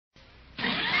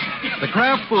The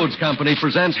Kraft Foods Company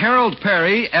presents Harold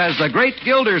Perry as the Great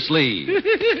Gildersleeve.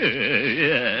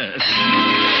 Yes.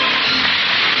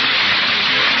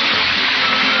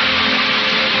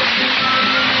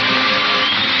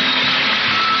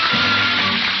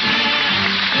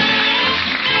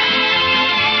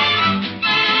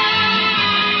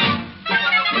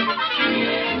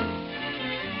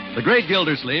 The Great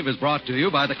Gildersleeve is brought to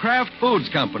you by the Kraft Foods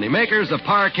Company, makers of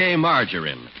Parquet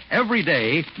margarine. Every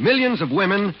day, millions of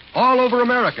women all over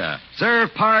America serve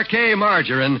Parquet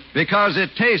margarine because it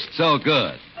tastes so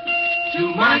good. To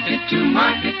market,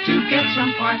 to get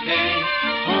some Parquet.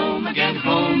 Home again,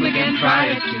 try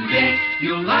it today.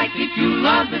 You'll like it, you'll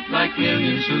love it, like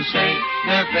millions who say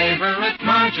their favorite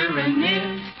margarine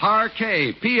is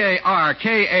Parquet,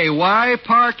 P-A-R-K-A-Y,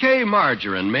 Parquet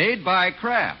margarine, made by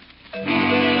Kraft.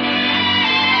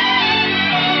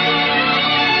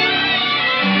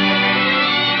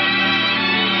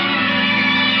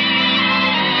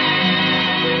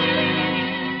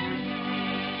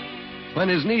 When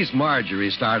his niece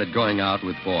Marjorie started going out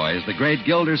with boys, the Great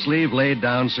Gildersleeve laid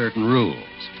down certain rules.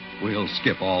 We'll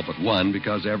skip all but one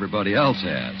because everybody else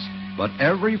has. But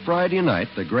every Friday night,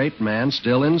 the great man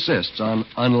still insists on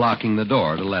unlocking the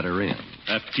door to let her in.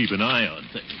 Have to keep an eye on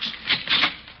things.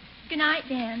 Good night,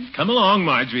 Ben. Come along,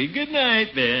 Marjorie. Good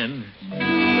night, Ben.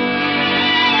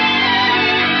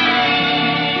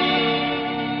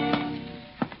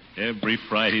 Every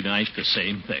Friday night, the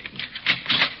same thing.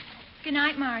 Good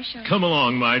night, Marshall. Come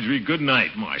along, Marjorie. Good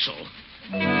night, Marshall.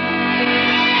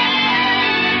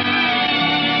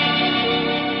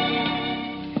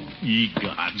 Ye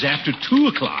gods, after 2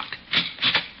 o'clock.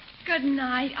 Good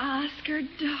night, Oscar,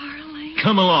 darling.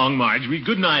 Come along, Marjorie.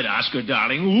 Good night, Oscar,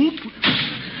 darling. Whoop.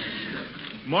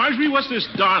 Marjorie, what's this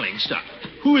darling stuff?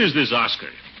 Who is this Oscar?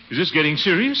 Is this getting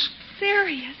serious?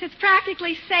 Serious. It's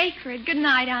practically sacred. Good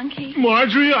night, Unky.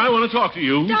 Marjorie, I want to talk to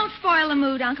you. Don't spoil the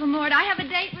mood, Uncle Mort. I have a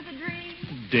date with a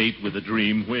dream. Date with a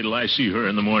dream. Wait till I see her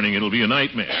in the morning. It'll be a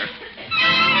nightmare.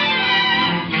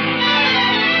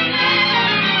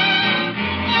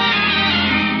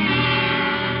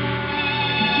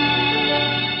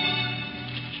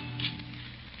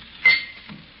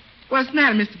 What's the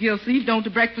matter, Mr. Gildersleeve? Don't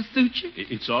the breakfast suit you?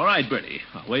 It's all right, Bertie.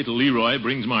 I'll wait till Leroy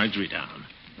brings Marjorie down.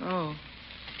 Oh.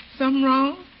 Something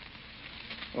wrong?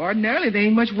 Ordinarily, there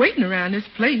ain't much waiting around this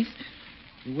place.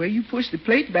 The way you pushed the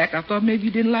plate back, I thought maybe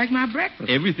you didn't like my breakfast.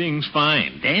 Everything's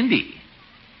fine. Dandy.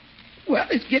 Well,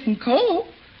 it's getting cold.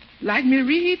 Like me to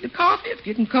reheat the coffee? It's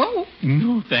getting cold.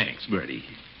 No, thanks, Bertie.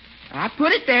 I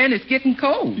put it there, and it's getting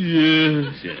cold.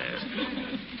 Yes.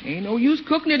 Ain't no use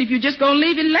cooking it if you're just going to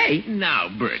leave it late. Now,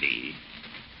 Bertie.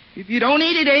 If you don't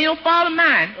eat it, it ain't no fault of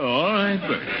mine. All right,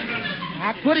 Bertie.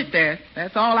 I put it there.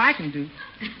 That's all I can do.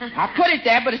 I put it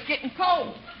there, but it's getting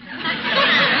cold.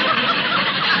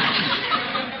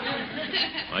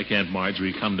 Why can't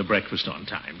Marjorie come to breakfast on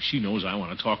time? She knows I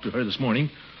want to talk to her this morning.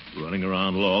 Running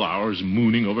around all hours,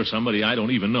 mooning over somebody I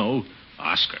don't even know.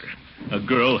 Oscar. A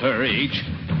girl her age.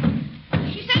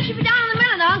 She said she'd be down in a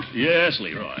minute, Unc. Yes,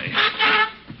 Leroy.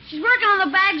 She's working on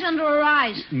the bags under her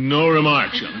eyes. No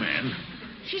remarks, young man.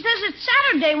 She says it's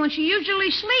Saturday when she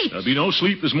usually sleeps. There'll be no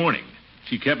sleep this morning.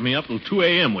 She kept me up till 2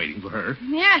 a.m. waiting for her.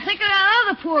 Yeah, think of that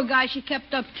other poor guy she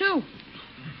kept up, too.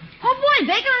 Oh, boy,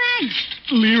 bacon and eggs.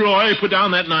 Leroy, put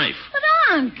down that knife. But,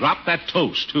 Unc, Drop that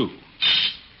toast, too.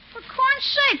 for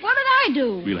corn's sake, what did I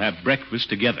do? We'll have breakfast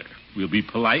together. We'll be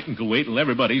polite and wait till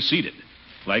everybody's seated.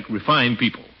 Like refined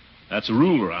people. That's a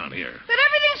rule around here. But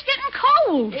everything's getting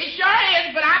cold. It sure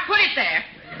is, but I put it there.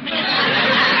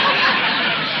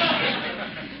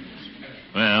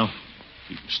 Well,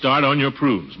 start on your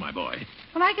prunes, my boy.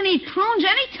 But I can eat prunes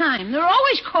any time. They're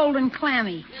always cold and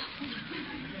clammy.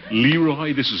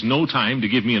 Leroy, this is no time to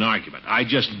give me an argument. I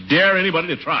just dare anybody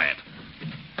to try it.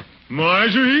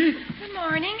 Marjorie? Good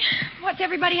morning. What's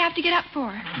everybody have to get up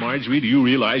for? Marjorie, do you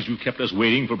realize you kept us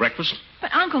waiting for breakfast?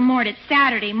 But, Uncle Mort, it's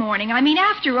Saturday morning. I mean,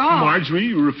 after all. Marjorie,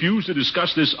 you refused to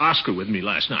discuss this Oscar with me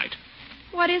last night.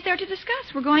 What is there to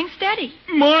discuss? We're going steady.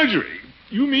 Marjorie,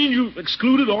 you mean you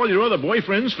excluded all your other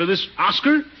boyfriends for this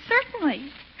Oscar? Certainly.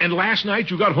 And last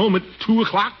night you got home at 2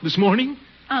 o'clock this morning?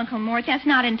 Uncle Mort, that's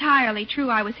not entirely true.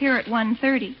 I was here at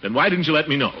 1:30. Then why didn't you let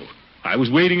me know? I was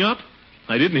waiting up.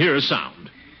 I didn't hear a sound.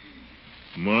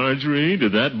 Marjorie,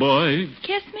 did that boy...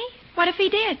 Kiss me? What if he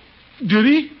did? Did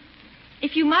he?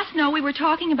 If you must know, we were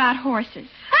talking about horses.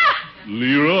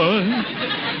 Leroy?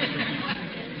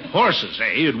 Horses,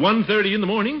 eh? At 1:30 in the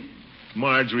morning?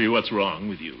 Marjorie, what's wrong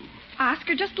with you?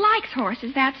 Oscar just likes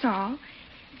horses, that's all.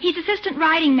 He's assistant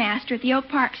riding master at the Oak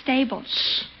Park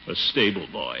stables. A stable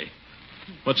boy.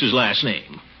 What's his last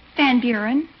name? Van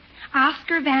Buren.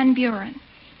 Oscar Van Buren.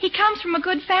 He comes from a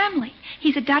good family.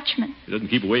 He's a Dutchman. If he doesn't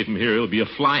keep away from here, he'll be a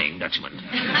flying Dutchman.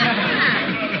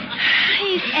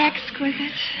 He's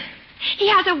exquisite. He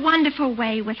has a wonderful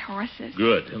way with horses.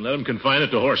 Good. And let him confine it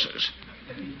to horses.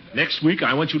 Next week,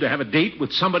 I want you to have a date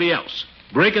with somebody else.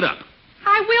 Break it up.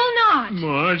 I will not.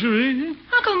 Marjorie?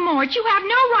 Uncle Mort, you have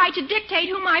no right to dictate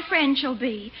who my friend shall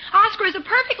be. Oscar is a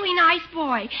perfectly nice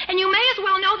boy, and you may as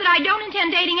well know that I don't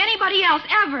intend dating anybody else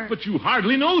ever. But you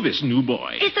hardly know this new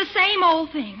boy. It's the same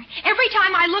old thing. Every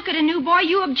time I look at a new boy,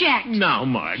 you object. Now,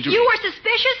 Marjorie. You are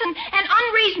suspicious and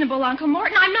unreasonable, Uncle Mort,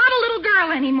 and I'm not a little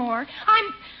girl anymore.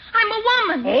 I'm a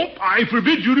woman. Oh, I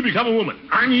forbid you to become a woman.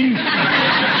 I mean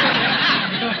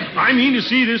to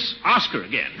see this Oscar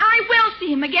again. I will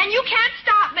see him again. You can't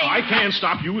stop me. I can't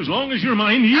stop you as long as you're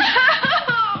mine, Eve.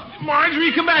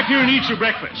 Marjorie, come back here and eat your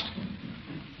breakfast.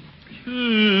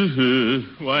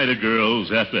 Why do girls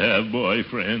have to have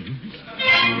boyfriends?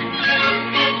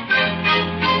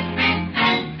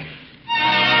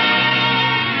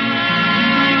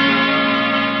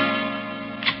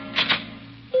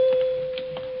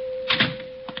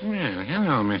 Well,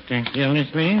 hello, Mr.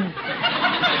 Gildersleeve.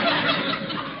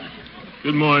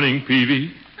 Good morning,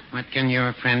 Peavy. What can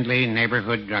your friendly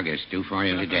neighborhood druggist do for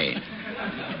you today?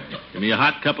 Give me a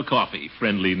hot cup of coffee,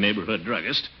 friendly neighborhood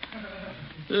druggist.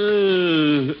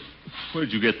 Where'd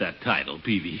you get that title,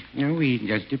 Peavy? No, we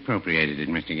just appropriated it,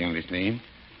 Mr. Gildersleeve.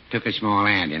 Took a small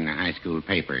ad in the high school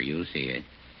paper. You'll see it.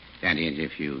 That is,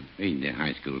 if you read the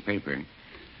high school paper.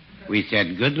 We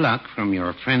said, good luck from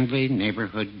your friendly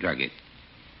neighborhood druggist.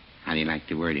 How do you like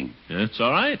the wording? That's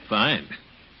all right, fine.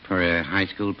 For a high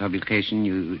school publication,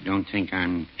 you don't think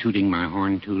I'm tooting my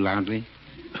horn too loudly?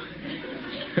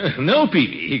 No,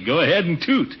 Peavy. Go ahead and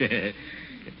toot.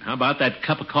 How about that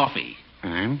cup of coffee?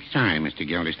 I'm sorry, Mr.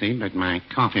 Gildersleeve, but my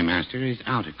coffee master is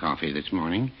out of coffee this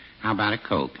morning. How about a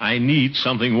Coke? I need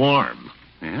something warm.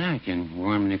 Well, I can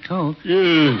warm the Coke.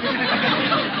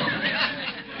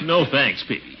 No, thanks,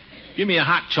 Peavy. Give me a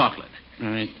hot chocolate.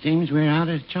 It seems we're out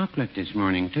of chocolate this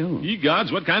morning, too. Ye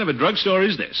gods, what kind of a drugstore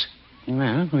is this?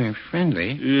 Well, we're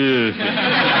friendly.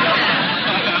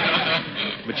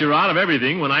 But you're out of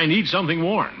everything when I need something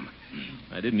warm.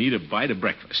 I didn't eat a bite of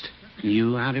breakfast.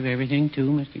 You out of everything,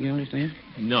 too, Mr. Gildersleeve?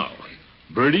 No.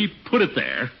 Bertie put it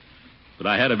there, but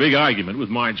I had a big argument with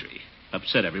Marjorie.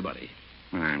 Upset everybody.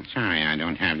 Well, I'm sorry I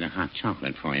don't have the hot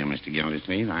chocolate for you, Mr.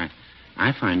 Gildersleeve.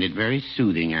 I find it very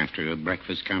soothing after a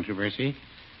breakfast controversy.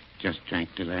 Just drank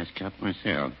the last cup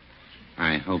myself.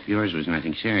 I hope yours was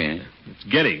nothing serious. It's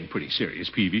getting pretty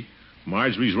serious, Peavy.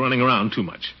 Marjorie's running around too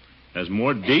much. Has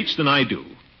more dates than I do.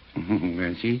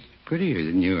 Well, she's prettier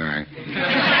than you are.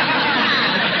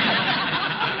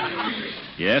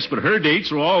 Yes, but her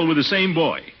dates are all with the same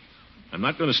boy. I'm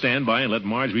not going to stand by and let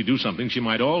Marjorie do something she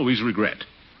might always regret.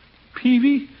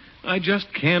 Peavy, I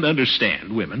just can't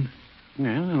understand women.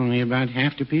 Well, only about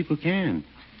half the people can.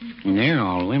 And they're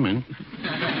all women.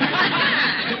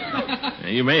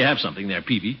 You may have something there,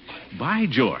 Peavy. By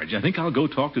George, I think I'll go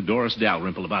talk to Doris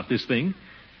Dalrymple about this thing.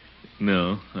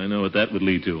 No, I know what that would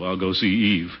lead to. I'll go see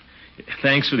Eve.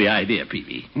 Thanks for the idea,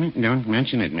 Peavy. Don't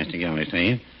mention it, Mr.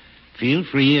 Gildersleeve. Feel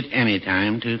free at any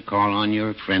time to call on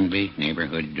your friendly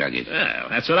neighborhood druggist. Well,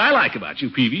 that's what I like about you,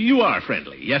 Peavy. You are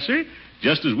friendly. Yes, sir?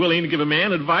 Just as willing to give a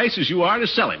man advice as you are to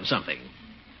sell him something.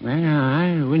 Well, no,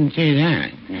 I wouldn't say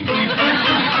that.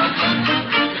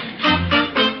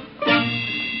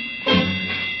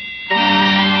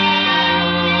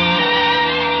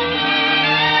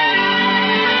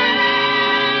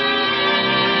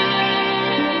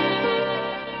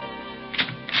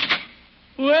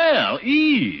 Well,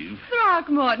 Eve.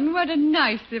 Throckmorton, what a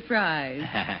nice surprise.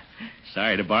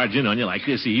 Sorry to barge in on you like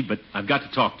this, Eve, but I've got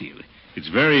to talk to you. It's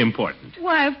very important.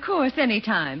 Why, of course, any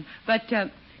time. But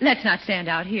let's not stand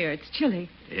out here. It's chilly.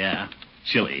 Yeah,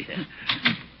 chilly.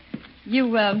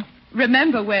 You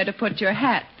remember where to put your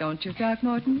hat, don't you,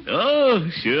 Throckmorton? Oh,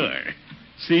 sure.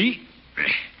 See?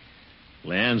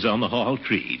 Lands on the hall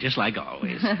tree, just like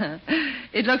always.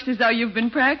 It looks as though you've been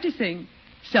practicing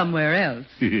somewhere else.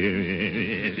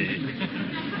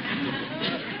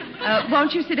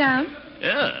 Won't you sit down?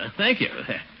 Yeah, thank you.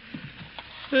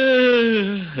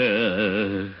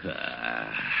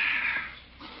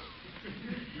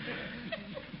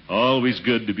 Always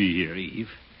good to be here, Eve.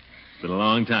 It's been a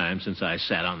long time since I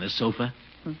sat on this sofa.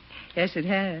 Yes, it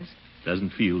has.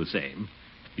 Doesn't feel the same.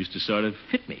 Used to sort of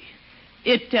fit me.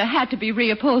 It had to be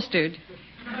reupholstered.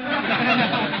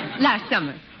 Last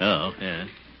summer. Oh, yeah.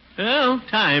 Well,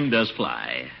 time does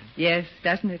fly. Yes,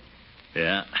 doesn't it?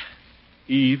 Yeah.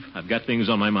 Eve, I've got things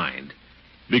on my mind.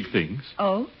 Big things.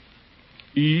 Oh?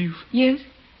 Eve, Yes?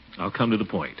 I'll come to the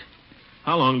point.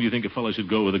 How long do you think a fellow should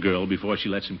go with a girl before she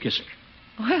lets him kiss her?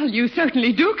 Well, you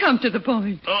certainly do come to the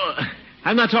point. Oh,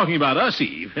 I'm not talking about us,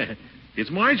 Eve. It's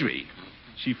Marjorie.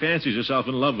 She fancies herself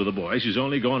in love with a boy she's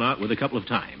only gone out with a couple of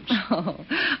times. Oh,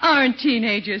 aren't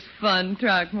teenagers fun,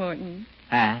 Throckmorton?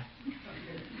 Ah.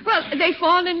 Well, they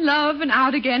fall in love and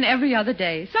out again every other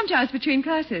day, sometimes between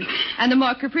classes. And the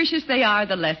more capricious they are,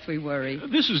 the less we worry.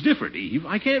 This is different, Eve.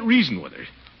 I can't reason with her.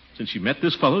 Since she met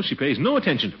this fellow, she pays no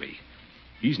attention to me.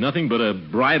 He's nothing but a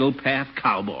bridle path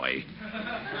cowboy.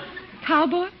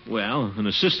 Cowboy? Well, an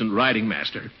assistant riding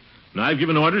master. And I've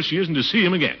given orders she isn't to see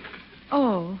him again.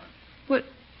 Oh. Well,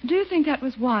 do you think that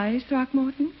was wise,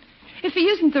 Throckmorton? If he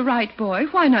isn't the right boy,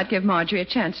 why not give Marjorie a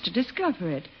chance to discover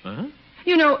it? Huh?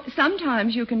 You know,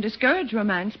 sometimes you can discourage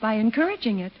romance by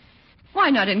encouraging it. Why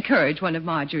not encourage one of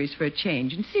Marjorie's for a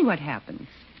change and see what happens?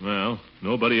 Well,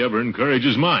 nobody ever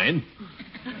encourages mine.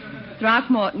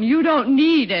 Throckmorton, you don't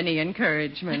need any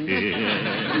encouragement.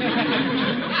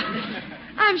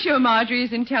 I'm sure Marjorie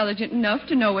is intelligent enough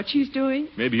to know what she's doing.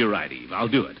 Maybe you're right, Eve. I'll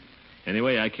do it.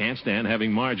 Anyway, I can't stand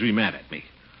having Marjorie mad at me.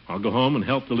 I'll go home and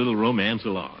help the little romance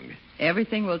along.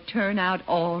 Everything will turn out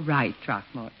all right,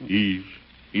 Throckmorton. Eve,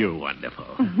 you're wonderful.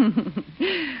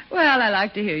 Well, I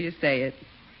like to hear you say it.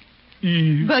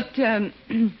 Eve. But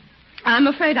I'm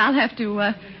afraid I'll have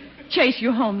to chase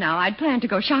you home now. I'd planned to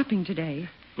go shopping today.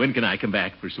 When can I come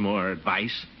back for some more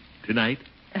advice? Tonight?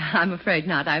 I'm afraid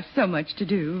not. I've so much to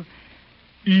do.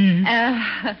 Eve.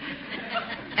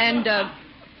 And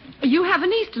you have a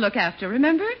niece to look after,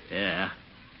 remember? Yeah.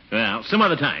 Well, some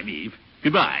other time, Eve.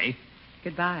 Goodbye.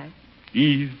 Goodbye.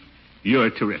 Eve, you're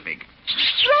terrific.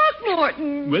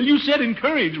 Throckmorton! Well, you said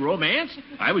encourage romance.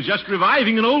 I was just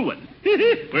reviving an old one.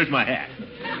 Where's my hat?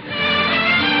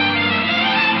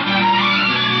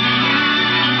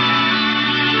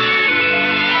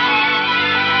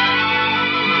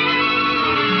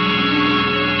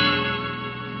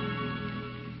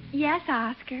 Yes,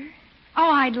 Oscar.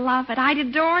 Oh, I'd love it. I'd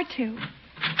adore to.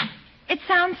 It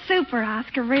sounds super,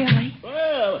 Oscar, really.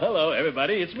 Well, hello,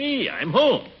 everybody. It's me. I'm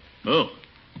home. Oh,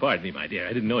 pardon me, my dear.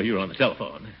 I didn't know you were on the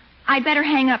telephone. I'd better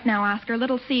hang up now, Oscar.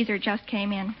 Little Caesar just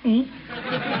came in.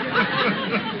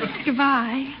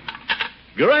 Goodbye.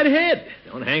 Go right ahead.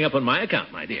 Don't hang up on my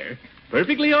account, my dear.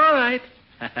 Perfectly all right.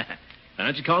 Why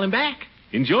don't you call him back?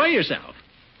 Enjoy yourself.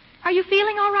 Are you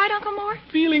feeling all right, Uncle Mort?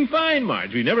 Feeling fine,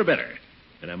 Marjorie. Never better.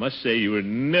 And I must say you were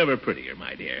never prettier,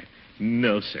 my dear.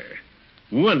 No, sir.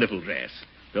 Wonderful dress.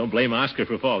 Don't blame Oscar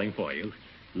for falling for you.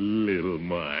 Little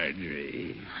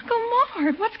Marjorie. Uncle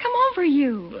Mort, what's come over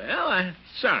you? Well, I'm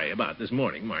sorry about this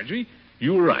morning, Marjorie.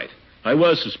 You were right. I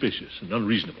was suspicious and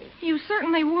unreasonable. You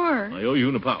certainly were. I owe you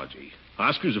an apology.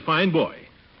 Oscar's a fine boy.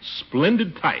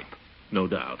 Splendid type, no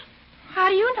doubt. How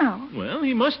do you know? Well,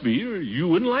 he must be, or you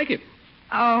wouldn't like him.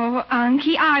 Oh,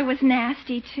 Unky, I was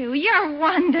nasty, too. You're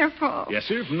wonderful. Yes,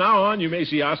 sir. From now on, you may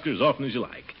see Oscar as often as you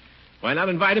like. Why not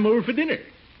invite him over for dinner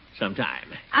sometime?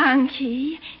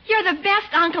 Unky, you're the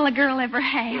best uncle a girl ever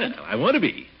had. Well, I want to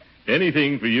be.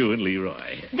 Anything for you and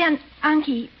Leroy. Then,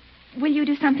 Unky, will you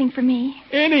do something for me?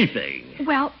 Anything.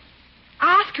 Well,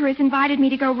 Oscar has invited me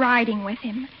to go riding with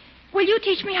him. Will you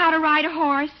teach me how to ride a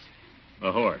horse?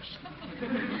 A horse.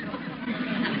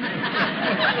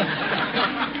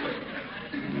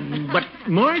 But,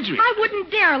 Marjorie... I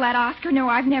wouldn't dare let Oscar know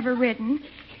I've never ridden.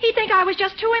 He'd think I was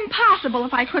just too impossible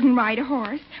if I couldn't ride a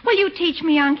horse. Will you teach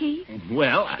me, Unky?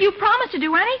 Well, You promised to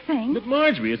do anything. But,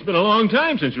 Marjorie, it's been a long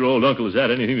time since your old uncle has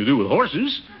had anything to do with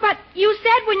horses. But you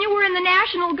said when you were in the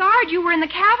National Guard, you were in the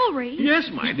cavalry. Yes,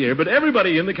 my dear, but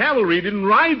everybody in the cavalry didn't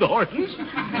ride the horses.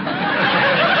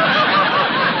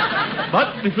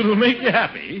 But if it'll make you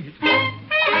happy...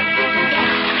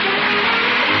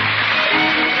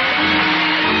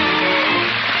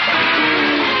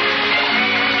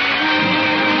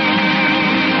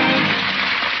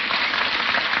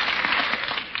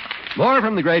 More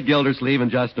from the great Gildersleeve in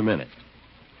just a minute.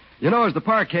 You know, as the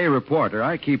parquet reporter,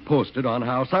 I keep posted on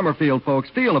how Summerfield folks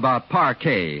feel about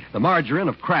parquet, the margarine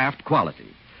of craft quality.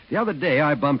 The other day,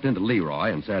 I bumped into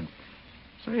Leroy and said,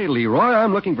 "Say, Leroy,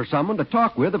 I'm looking for someone to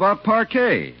talk with about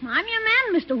parquet." I'm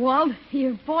your man, Mr. Wald.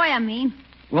 Your boy, I mean.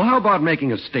 Well, how about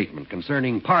making a statement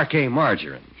concerning parquet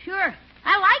margarine? Sure.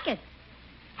 I like it.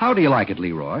 How do you like it,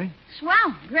 Leroy?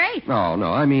 Swell. Great. No,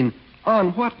 I mean,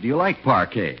 on what do you like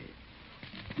parquet?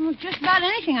 Well, just about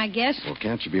anything, I guess. Well,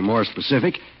 can't you be more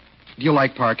specific? Do you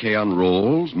like parquet on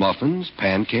rolls, muffins,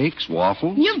 pancakes,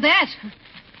 waffles? You bet.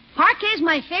 Parquet's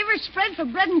my favorite spread for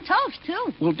bread and toast,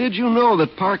 too. Well, did you know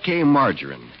that parquet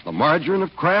margarine, the margarine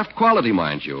of craft quality,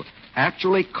 mind you,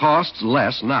 actually costs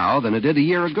less now than it did a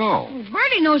year ago? Well,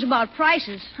 Bertie knows about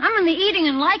prices. I'm in the eating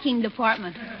and liking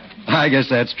department. I guess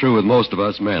that's true with most of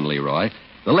us men, Leroy.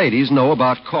 The ladies know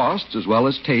about costs as well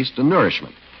as taste and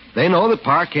nourishment. They know that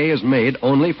Parquet is made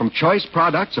only from choice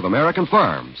products of American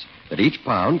farms, that each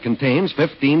pound contains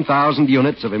 15,000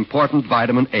 units of important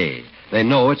vitamin A. They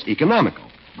know it's economical.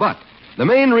 But the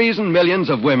main reason millions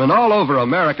of women all over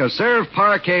America serve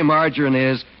Parquet margarine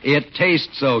is it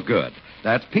tastes so good.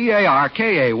 That's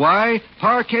Parkay,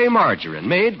 Parquet margarine,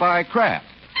 made by Kraft.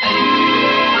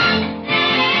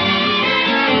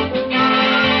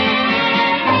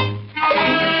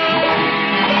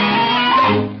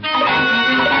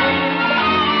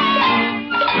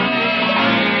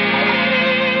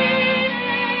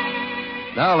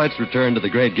 Now let's return to the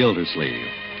great Gildersleeve.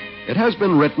 It has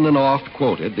been written and oft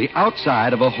quoted, the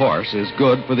outside of a horse is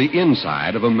good for the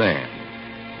inside of a man.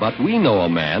 But we know a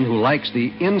man who likes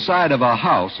the inside of a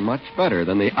house much better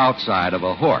than the outside of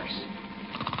a horse.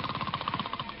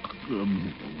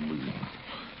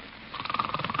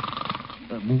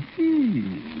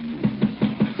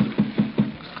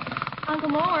 Uncle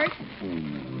Mort.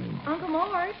 Uncle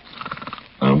Mort.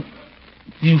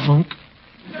 You funk?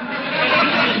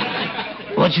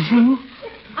 What you flew?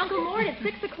 Uncle Mort, it's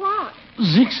 6 o'clock.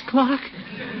 6 o'clock?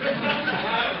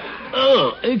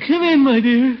 Oh, come in, my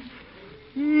dear.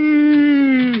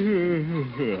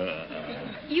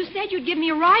 You said you'd give me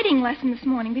a riding lesson this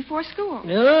morning before school. Oh,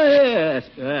 yes.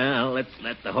 Well, let's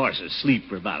let the horses sleep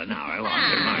for about an hour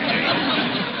longer, Marjorie.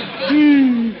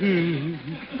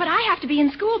 But I have to be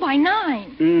in school by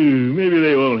 9. Maybe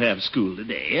they won't have school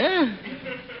today, huh?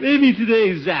 Maybe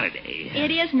today's Saturday. It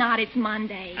is not. It's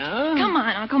Monday. Oh? Come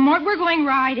on, Uncle Mort. We're going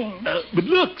riding. But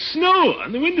look, snow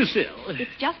on the windowsill. It's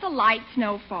just a light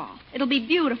snowfall. It'll be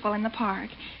beautiful in the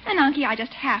park. And, Unky, I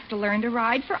just have to learn to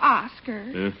ride for Oscar.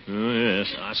 Oh,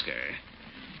 yes, Oscar.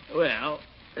 Well,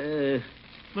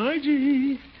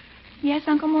 Marjorie. Yes,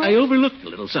 Uncle Mort? I overlooked a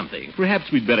little something. Perhaps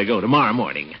we'd better go tomorrow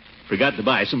morning. Forgot to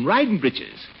buy some riding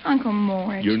breeches. Uncle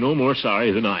Mort. You're no more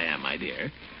sorry than I am, my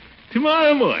dear.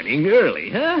 Tomorrow morning, early,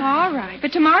 huh? All right,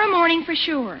 but tomorrow morning for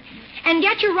sure. And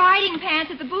get your riding pants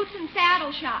at the Boots and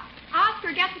Saddle shop.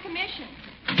 Oscar gets a commission.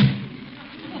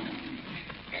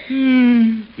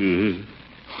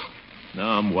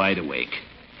 Now I'm wide awake.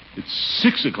 It's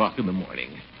 6 o'clock in the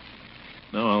morning.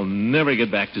 Now I'll never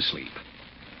get back to sleep.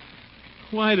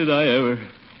 Why did I ever...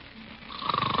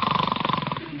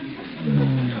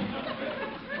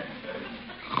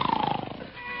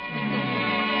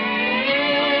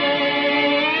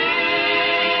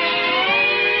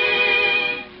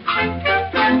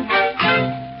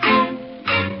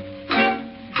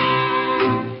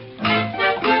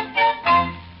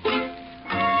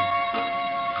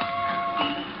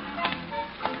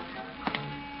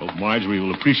 Marjorie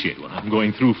will appreciate what I'm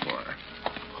going through for her.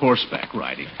 Horseback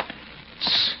riding.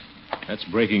 That's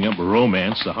breaking up a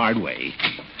romance the hard way.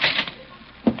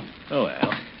 Oh,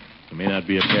 well. There may not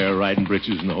be a pair of riding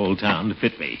breeches in the whole town to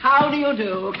fit me. How do you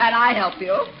do? Can I help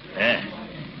you?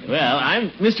 Well, I'm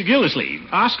Mr. Gildersleeve.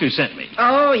 Oscar sent me.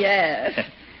 Oh, yes.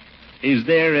 Is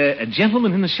there a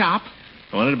gentleman in the shop?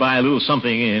 I wanted to buy a little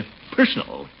something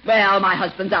personal. Well, my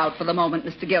husband's out for the moment,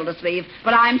 Mr. Gildersleeve,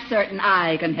 but I'm certain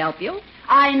I can help you.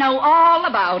 I know all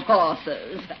about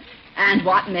horses and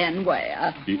what men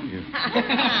wear.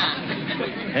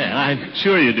 Yeah, I'm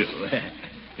sure you do.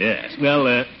 Yes. Well,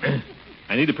 I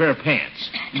need a pair of pants.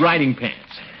 Riding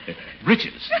pants.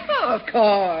 Breeches. Oh, of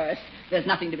course. There's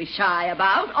nothing to be shy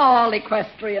about. All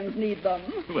equestrians need them.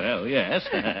 Well, yes.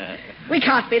 We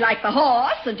can't be like the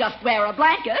horse and just wear a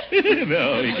blanket.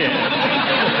 No, you can't.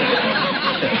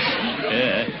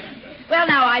 Yeah. Well,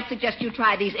 now, I'd suggest you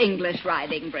try these English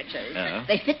riding breeches. Uh-huh.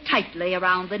 They fit tightly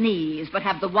around the knees, but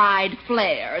have the wide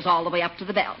flares all the way up to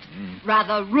the belt.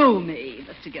 Rather roomy,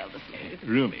 Mr. Gildersleeve.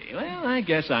 Roomy. Well, I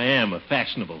guess I am a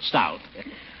fashionable stout.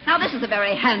 Now, this is a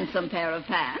very handsome pair of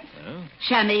pants. Oh?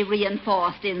 Chamois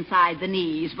reinforced inside the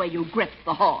knees where you grip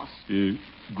the horse.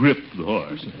 Grip the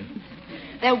horse.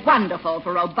 They're wonderful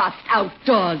for robust,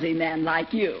 outdoorsy men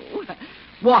like you.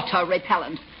 Water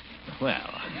repellent. Well,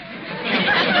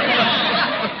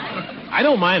 I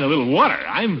don't mind a little water.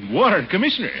 I'm water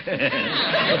commissioner.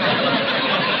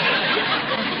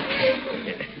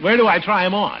 Where do I try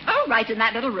them on? Oh, right in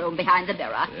that little room behind the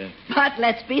mirror. But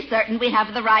let's be certain we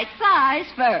have the right size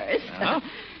first.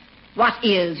 What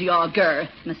is your girth,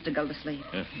 Mr. Gildersleeve?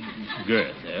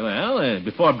 Girth. Well,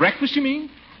 before breakfast, you mean?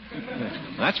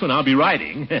 That's when I'll be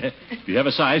riding. Do you have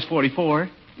a size 44?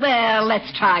 Well,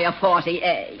 let's try a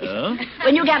 48. Oh?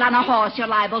 When you get on a horse, you're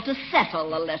liable to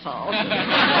settle a little.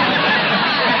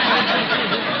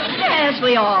 Yes,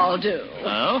 we all do.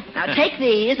 Oh? Now, take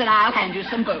these, and I'll hand you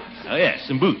some boots. Oh, yes,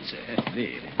 some boots.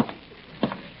 Indeed.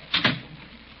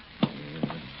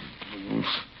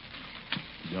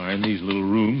 Darn these little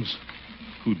rooms.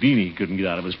 Houdini couldn't get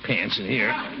out of his pants in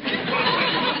here.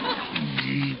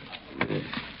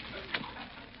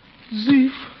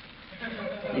 Zeef.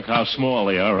 Look how small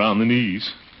they are around the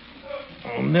knees.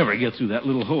 I'll never get through that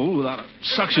little hole without a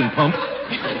suction pump.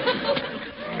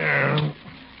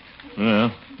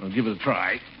 Well, I'll give it a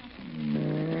try.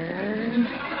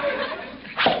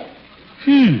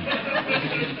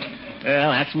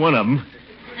 Well, that's one of them.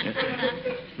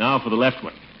 Now for the left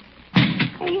one.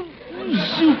 Oh,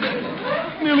 zook.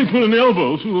 Nearly put an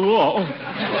elbow through the wall. Is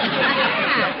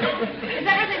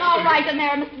everything all right in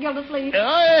there, Mr. Gildersleeve?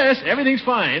 Oh, yes, everything's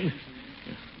fine.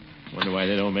 Wonder why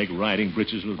they don't make riding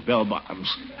breeches with bell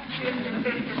bottoms.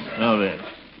 Now then.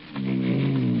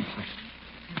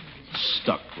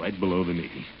 Stuck right below the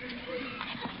knee.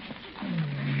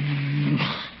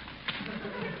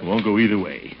 Won't go either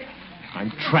way. I'm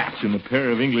trapped in a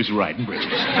pair of English riding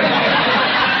breeches.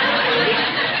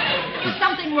 Is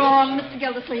something wrong, Mr.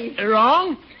 Gildersleeve?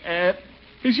 Wrong?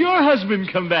 Has your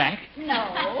husband come back?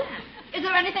 No. Is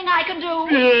there anything I can do?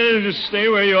 Just stay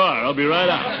where you are. I'll be right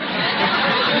out.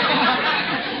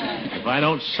 If I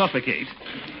don't suffocate.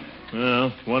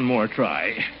 Well, one more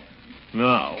try.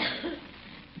 Now.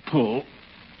 Pull.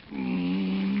 That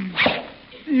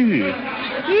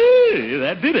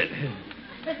did it.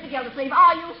 Mr. Gildersleeve,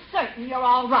 are you certain you're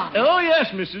all right? Oh,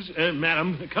 yes,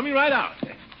 Madam. Coming right out.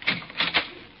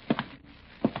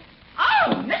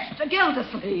 Oh, Mr.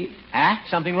 Gildersleeve.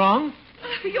 Something wrong?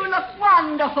 You look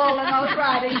wonderful in those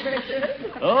riding breeches.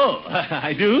 Oh,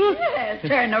 I do? Yes,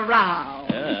 turn around.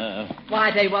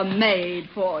 Why, they were made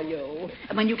for you.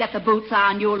 And when you get the boots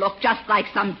on, you look just like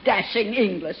some dashing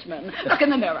Englishman. Look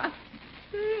in the mirror.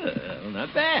 Well,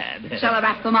 not bad. Shall I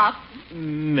wrap them up?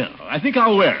 No, I think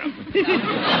I'll wear them.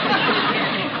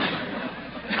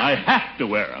 I have to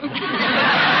wear them.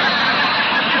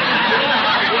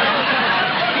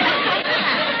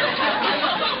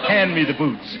 Hand me the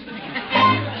boots.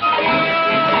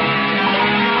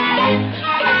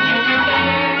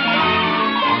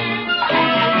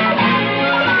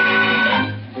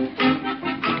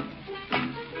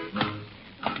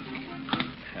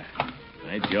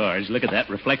 By George, look at that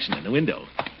reflection in the window.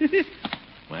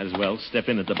 Might as well step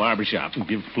in at the barber shop and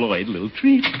give Floyd a little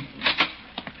treat.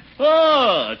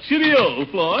 Oh, cheerio,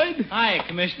 Floyd. Hi,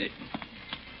 Commissioner.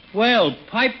 Well,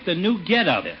 pipe the new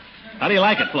get-up. How do you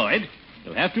like it, Floyd?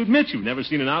 You'll have to admit you've never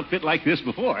seen an outfit like this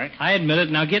before. I admit it.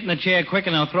 Now get in the chair quick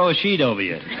and I'll throw a sheet over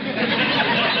you.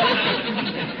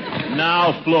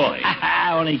 Now, Floyd.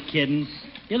 Only kidding.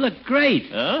 You look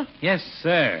great. Huh? Yes,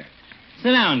 sir.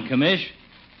 Sit down, Commish.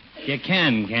 You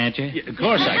can, can't you? Yeah, of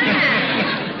course I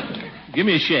can. Give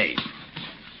me a shave.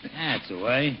 That's the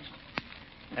way.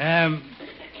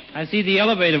 I see the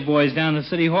elevator boys down the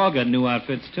city hall got new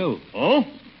outfits, too. Oh?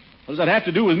 What does that have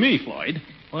to do with me, Floyd?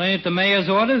 Well, ain't it the mayor's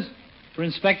orders? For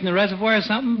inspecting the reservoir or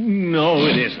something? No,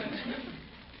 it isn't.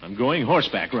 I'm going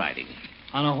horseback riding.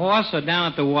 On a horse or down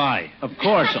at the Y? Of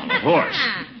course, on a horse.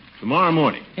 Tomorrow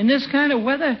morning. In this kind of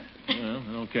weather? Well,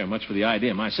 I don't care much for the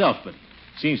idea myself, but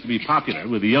it seems to be popular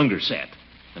with the younger set.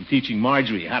 I'm teaching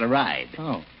Marjorie how to ride.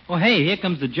 Oh. Oh, hey, here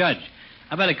comes the judge.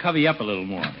 I better cover you up a little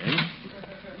more.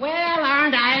 Well,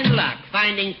 aren't I in luck,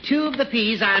 finding two of the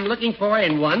peas I'm looking for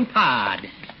in one pod.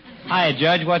 Hiya,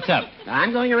 Judge. What's up?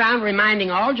 I'm going around reminding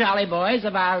all jolly boys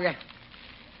of our...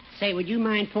 Say, would you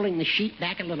mind pulling the sheet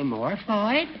back a little more,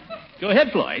 Floyd? Go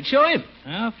ahead, Floyd. Show him.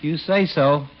 Well, if you say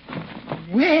so.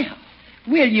 Well,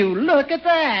 will you look at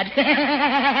that?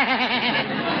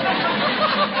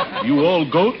 You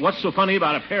old goat, what's so funny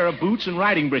about a pair of boots and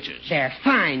riding breeches? They're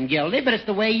fine, Gildy, but it's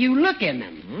the way you look in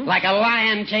them. Like a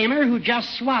lion tamer who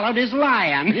just swallowed his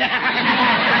lion.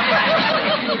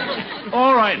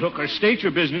 All right, Hooker, state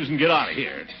your business and get out of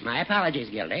here. My apologies,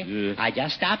 Gildy. I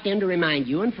just stopped in to remind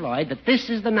you and Floyd that this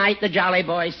is the night the Jolly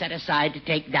Boys set aside to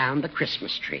take down the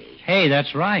Christmas tree. Hey,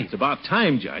 that's right. It's about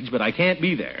time, Judge, but I can't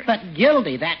be there. But,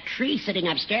 Gildy, that tree sitting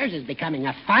upstairs is becoming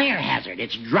a fire hazard.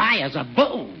 It's dry as a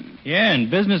bone. Yeah, and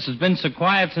business has been so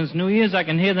quiet since New Year's I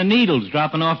can hear the needles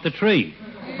dropping off the tree.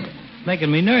 It's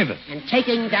making me nervous. And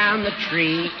taking down the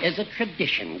tree is a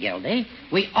tradition, Gildy.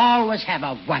 We always have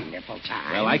a wonderful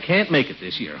time. Well, I can't make it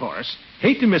this year, Horace.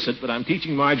 Hate to miss it, but I'm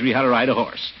teaching Marjorie how to ride a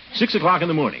horse. 6 o'clock in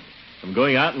the morning. I'm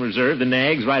going out and reserve the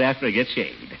nags right after I get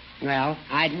shaved. Well,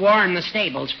 I'd warn the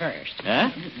stables first. Huh?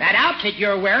 That outfit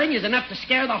you're wearing is enough to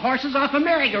scare the horses off a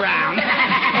merry-go-round.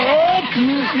 Oh,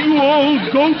 you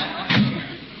old goat.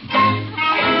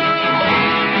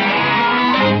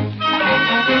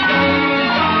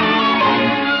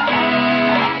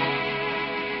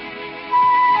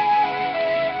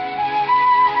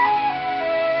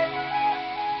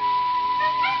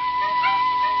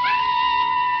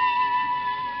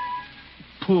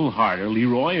 Pull harder,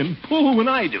 Leroy, and pull when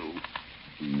I do.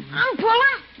 I'm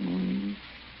pulling.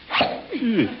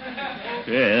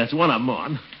 Yeah, that's one I'm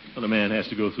on. When a man has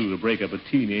to go through the breakup of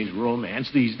teenage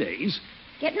romance these days.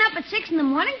 Getting up at 6 in the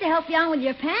morning to help you on with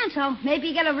your pants, so maybe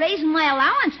you get a raise in my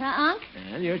allowance, huh, Unc?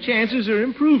 And your chances are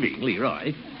improving,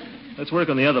 Leroy. Let's work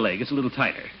on the other leg. It's a little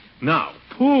tighter. Now,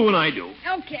 pull when I do.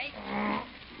 Okay.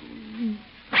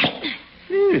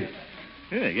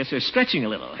 Yeah, I guess they're stretching a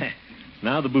little.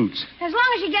 Now the boots. As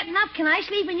long as you're getting up, can I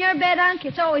sleep in your bed, Unc?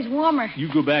 It's always warmer.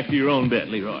 You go back to your own bed,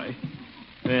 Leroy.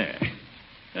 There.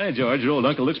 Hey, George, your old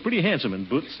uncle looks pretty handsome in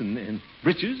boots and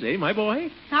breeches, eh, my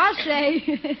boy? I'll say.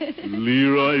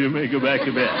 Leroy, you may go back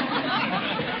to bed.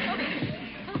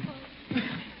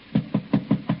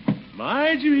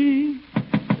 Marjorie.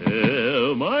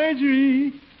 Oh,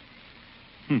 Marjorie.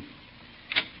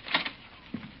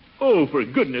 Oh, for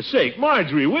goodness sake,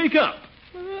 Marjorie, wake up.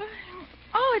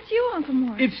 Oh, it's you, Uncle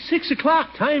Mort. It's 6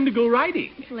 o'clock. Time to go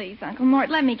riding. Please, Uncle Mort,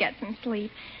 let me get some sleep.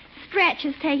 Stretch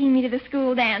is taking me to the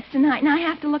school dance tonight, and I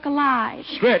have to look alive.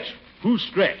 Stretch? Who's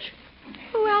Stretch?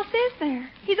 Who else is there?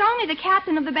 He's only the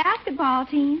captain of the basketball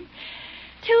team.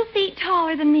 2 feet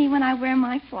taller than me when I wear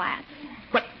my flats.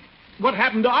 But what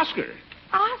happened to Oscar?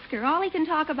 Oscar, all he can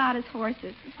talk about is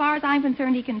horses. As far as I'm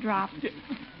concerned, he can drop.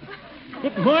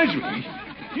 But, Marjorie,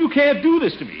 you can't do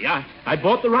this to me. I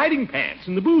bought the riding pants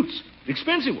and the boots, the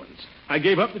expensive ones. I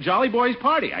gave up the Jolly Boys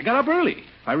party. I got up early.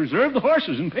 I reserved the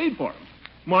horses and paid for them.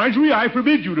 Marjorie, I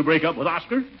forbid you to break up with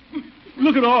Oscar.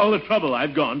 Look at all the trouble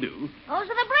I've gone to. Those are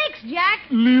the brakes, Jack.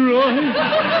 Leroy.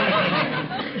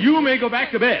 You may go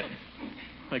back to bed.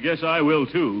 I guess I will,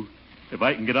 too, if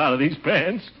I can get out of these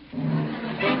pants.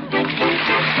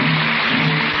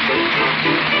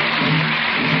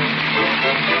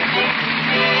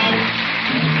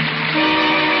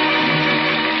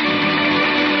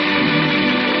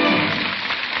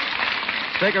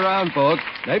 Stick around, folks.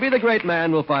 Maybe the great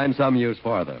man will find some use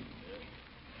for them.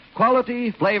 Quality,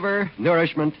 flavor,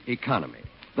 nourishment, economy.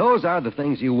 Those are the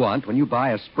things you want when you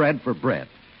buy a spread for bread.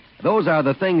 Those are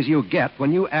the things you get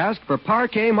when you ask for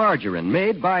Parquet margarine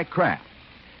made by Kraft.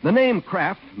 The name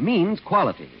Kraft means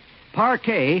quality.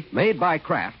 Parquet, made by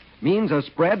Kraft, means a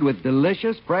spread with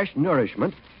delicious, fresh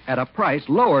nourishment at a price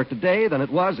lower today than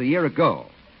it was a year ago.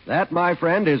 That, my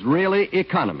friend, is really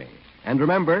economy. And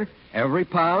remember, every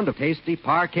pound of tasty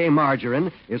Parquet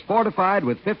margarine is fortified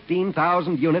with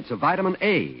 15,000 units of vitamin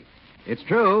A. It's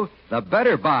true, the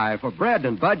better buy for bread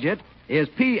and budget is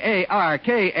Parkay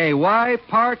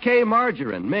Parquet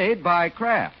margarine made by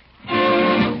Kraft.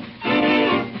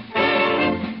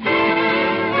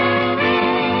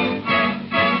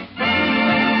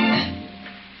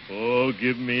 Oh,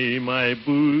 give me my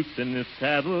boots and the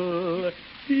saddle.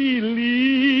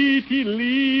 Tee-lee,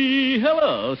 tee-lee.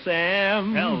 Hello,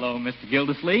 Sam. Hello, Mr.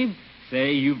 Gildersleeve.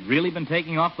 Say, you've really been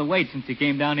taking off the weight since you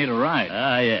came down here to ride.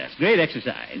 Ah, yes. Great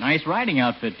exercise. Nice riding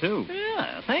outfit, too.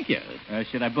 Yeah, thank you.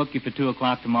 Should I book you for 2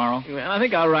 o'clock tomorrow? Well, I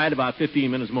think I'll ride about 15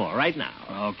 minutes more right now.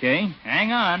 Okay.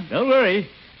 Hang on. Don't worry.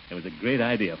 It was a great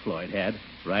idea Floyd had,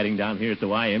 riding down here at the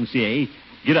YMCA.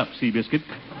 Get up, Seabiscuit.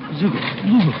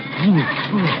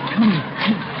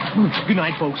 Good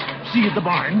night, folks. See you at the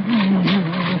barn.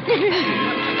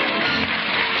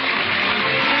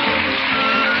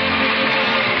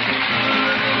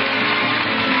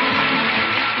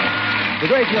 The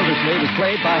Great Gildersleeve is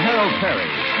played by Harold Perry.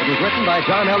 It was written by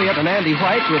John Elliott and Andy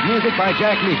White with music by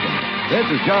Jack Meakin. This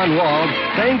is John Wald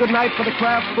saying goodnight for the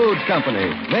Kraft Foods Company,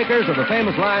 makers of the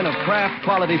famous line of Kraft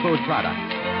quality food products.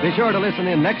 Be sure to listen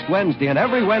in next Wednesday and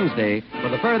every Wednesday for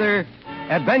the further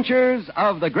adventures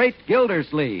of the Great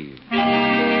Gildersleeve.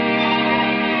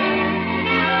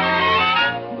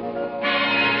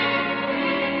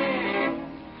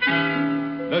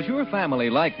 Does your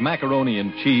family like macaroni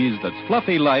and cheese that's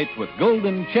fluffy light with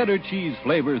golden cheddar cheese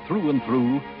flavor through and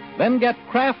through? Then get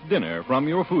Kraft Dinner from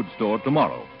your food store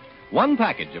tomorrow. 1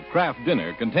 package of Kraft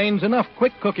Dinner contains enough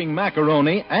quick-cooking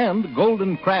macaroni and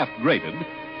golden Kraft grated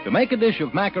to make a dish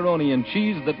of macaroni and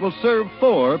cheese that will serve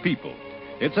 4 people.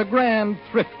 It's a grand,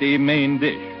 thrifty main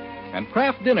dish. And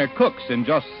Kraft Dinner cooks in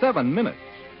just 7 minutes.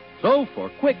 So for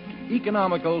quick,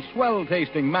 economical,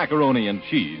 swell-tasting macaroni and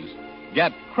cheese,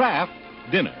 get Kraft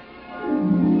Dinner.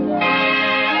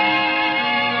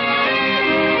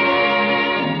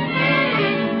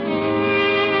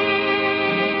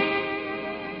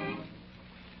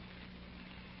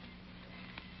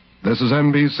 This is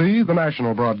NBC, the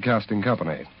national broadcasting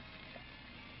company.